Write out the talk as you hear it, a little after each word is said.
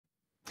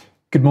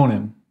Good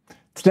morning.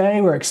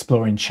 Today we're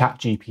exploring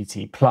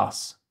ChatGPT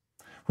Plus.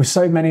 With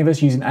so many of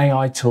us using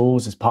AI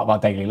tools as part of our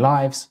daily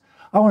lives,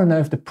 I want to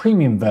know if the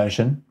premium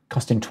version,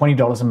 costing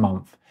 $20 a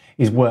month,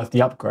 is worth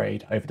the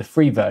upgrade over the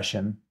free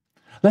version.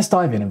 Let's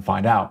dive in and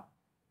find out.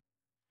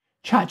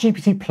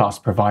 ChatGPT Plus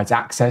provides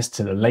access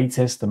to the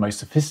latest and most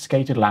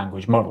sophisticated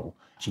language model,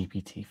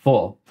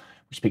 GPT-4,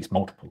 which speaks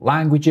multiple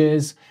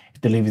languages.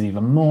 It delivers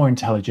even more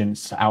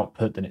intelligence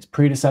output than its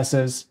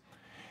predecessors.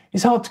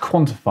 It's hard to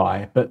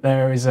quantify, but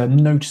there is a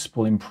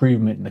noticeable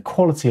improvement in the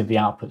quality of the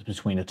outputs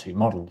between the two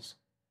models.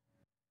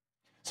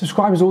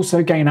 Subscribers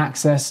also gain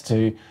access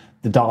to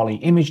the Dall-E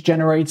image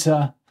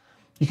generator.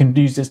 You can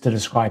use this to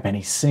describe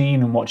any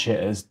scene and watch it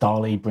as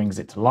Dall-E brings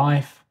it to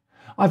life.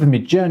 I have a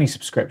Midjourney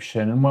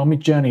subscription, and while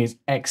Midjourney is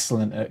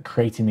excellent at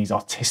creating these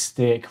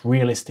artistic,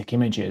 realistic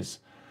images,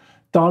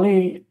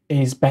 Dall-E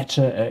is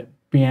better at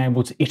being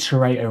able to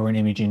iterate over an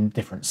image in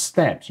different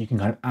steps. You can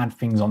kind of add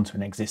things onto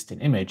an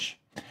existing image.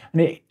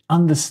 And it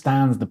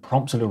understands the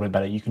prompts a little bit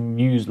better. You can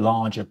use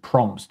larger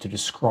prompts to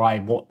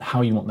describe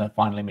how you want the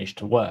final image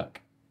to work.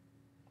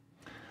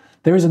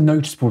 There is a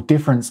noticeable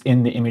difference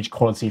in the image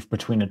quality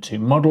between the two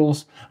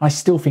models. I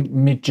still think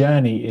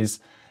Midjourney is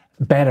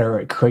better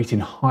at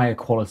creating higher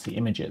quality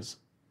images.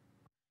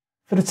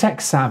 For the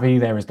tech savvy,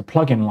 there is the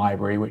plugin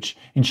library, which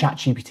in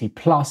ChatGPT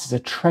Plus is a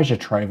treasure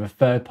trove of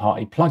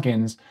third-party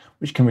plugins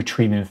which can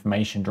retrieve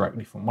information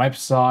directly from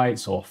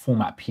websites or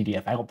format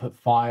PDF output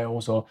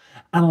files or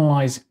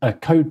analyze a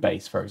code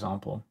base, for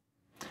example.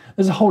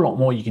 There's a whole lot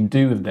more you can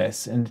do with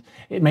this, and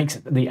it makes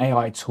the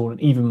AI tool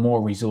an even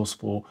more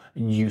resourceful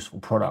and useful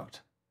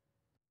product.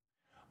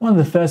 One of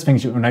the first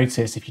things you'll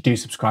notice if you do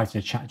subscribe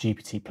to the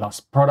ChatGPT Plus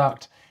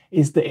product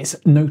is that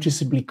it's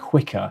noticeably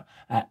quicker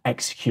at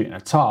executing a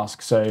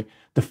task. So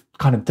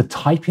the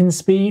typing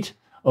speed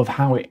of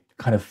how it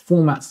kind of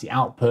formats the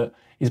output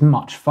is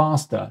much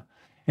faster.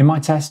 In my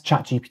test,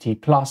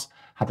 ChatGPT Plus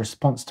had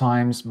response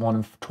times more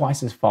than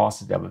twice as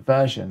fast as the other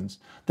versions.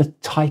 The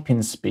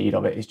typing speed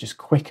of it is just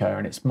quicker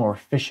and it's more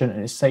efficient,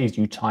 and it saves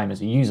you time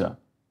as a user.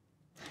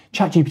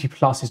 ChatGPT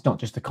Plus is not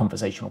just a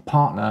conversational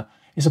partner,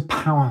 it's a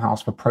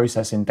powerhouse for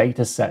processing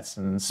data sets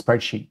and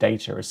spreadsheet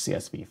data as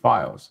CSV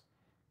files.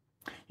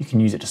 You can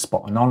use it to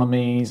spot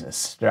anomalies,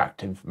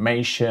 extract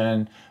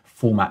information,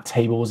 format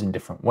tables in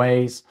different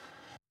ways.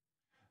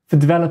 For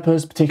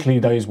developers, particularly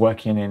those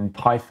working in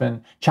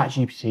Python,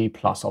 ChatGPT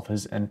Plus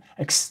offers an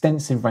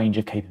extensive range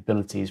of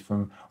capabilities,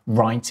 from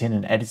writing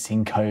and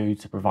editing code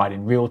to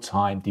providing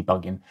real-time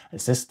debugging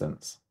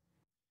assistance.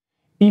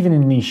 Even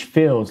in niche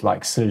fields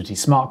like Solidity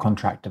smart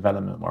contract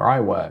development, where I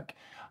work,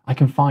 I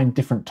can find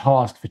different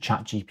tasks for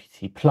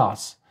ChatGPT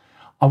Plus.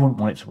 I wouldn't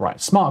want it to write a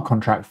smart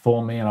contract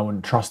for me, and I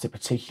wouldn't trust it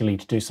particularly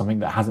to do something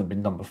that hasn't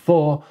been done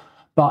before.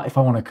 But if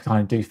I want to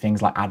kind of do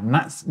things like add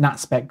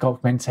NatSpec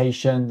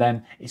documentation,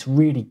 then it's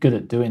really good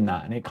at doing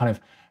that, and it kind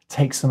of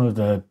takes some of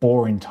the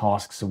boring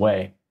tasks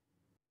away.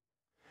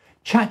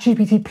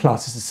 ChatGPT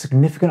Plus is a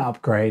significant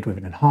upgrade with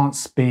an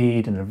enhanced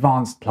speed, an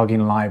advanced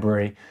plugin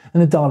library,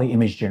 and the Dall-E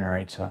image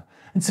generator,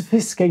 and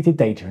sophisticated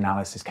data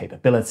analysis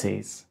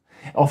capabilities.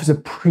 It offers a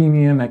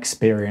premium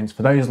experience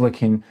for those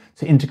looking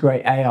to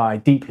integrate AI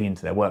deeply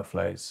into their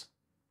workflows.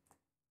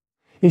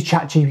 Is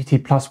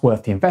ChatGPT Plus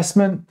worth the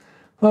investment?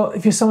 Well,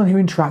 if you're someone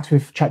who interacts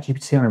with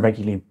ChatGPT on a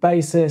regular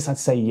basis, I'd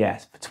say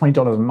yes. For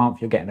 $20 a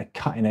month, you're getting a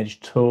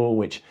cutting-edge tool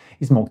which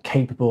is more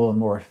capable and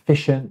more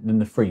efficient than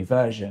the free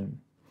version.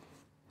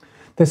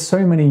 There's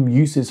so many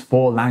uses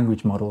for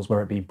language models,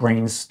 whether it be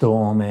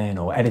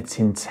brainstorming or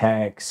editing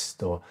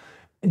text or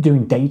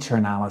doing data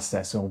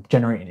analysis or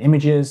generating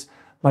images.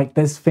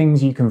 There's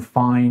things you can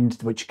find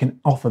which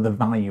can offer the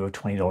value of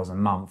 $20 a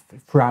month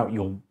throughout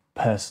your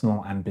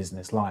personal and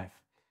business life.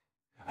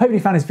 I hope you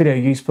found this video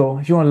useful.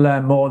 If you want to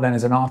learn more, then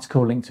there's an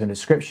article linked to in the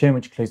description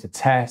which includes the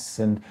tests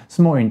and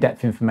some more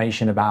in-depth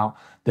information about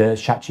the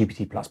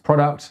ChatGPT Plus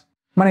product.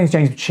 My name is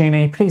James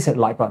Puccini. Please hit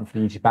the like button for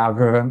the YouTube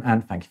algorithm,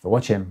 and thank you for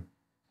watching.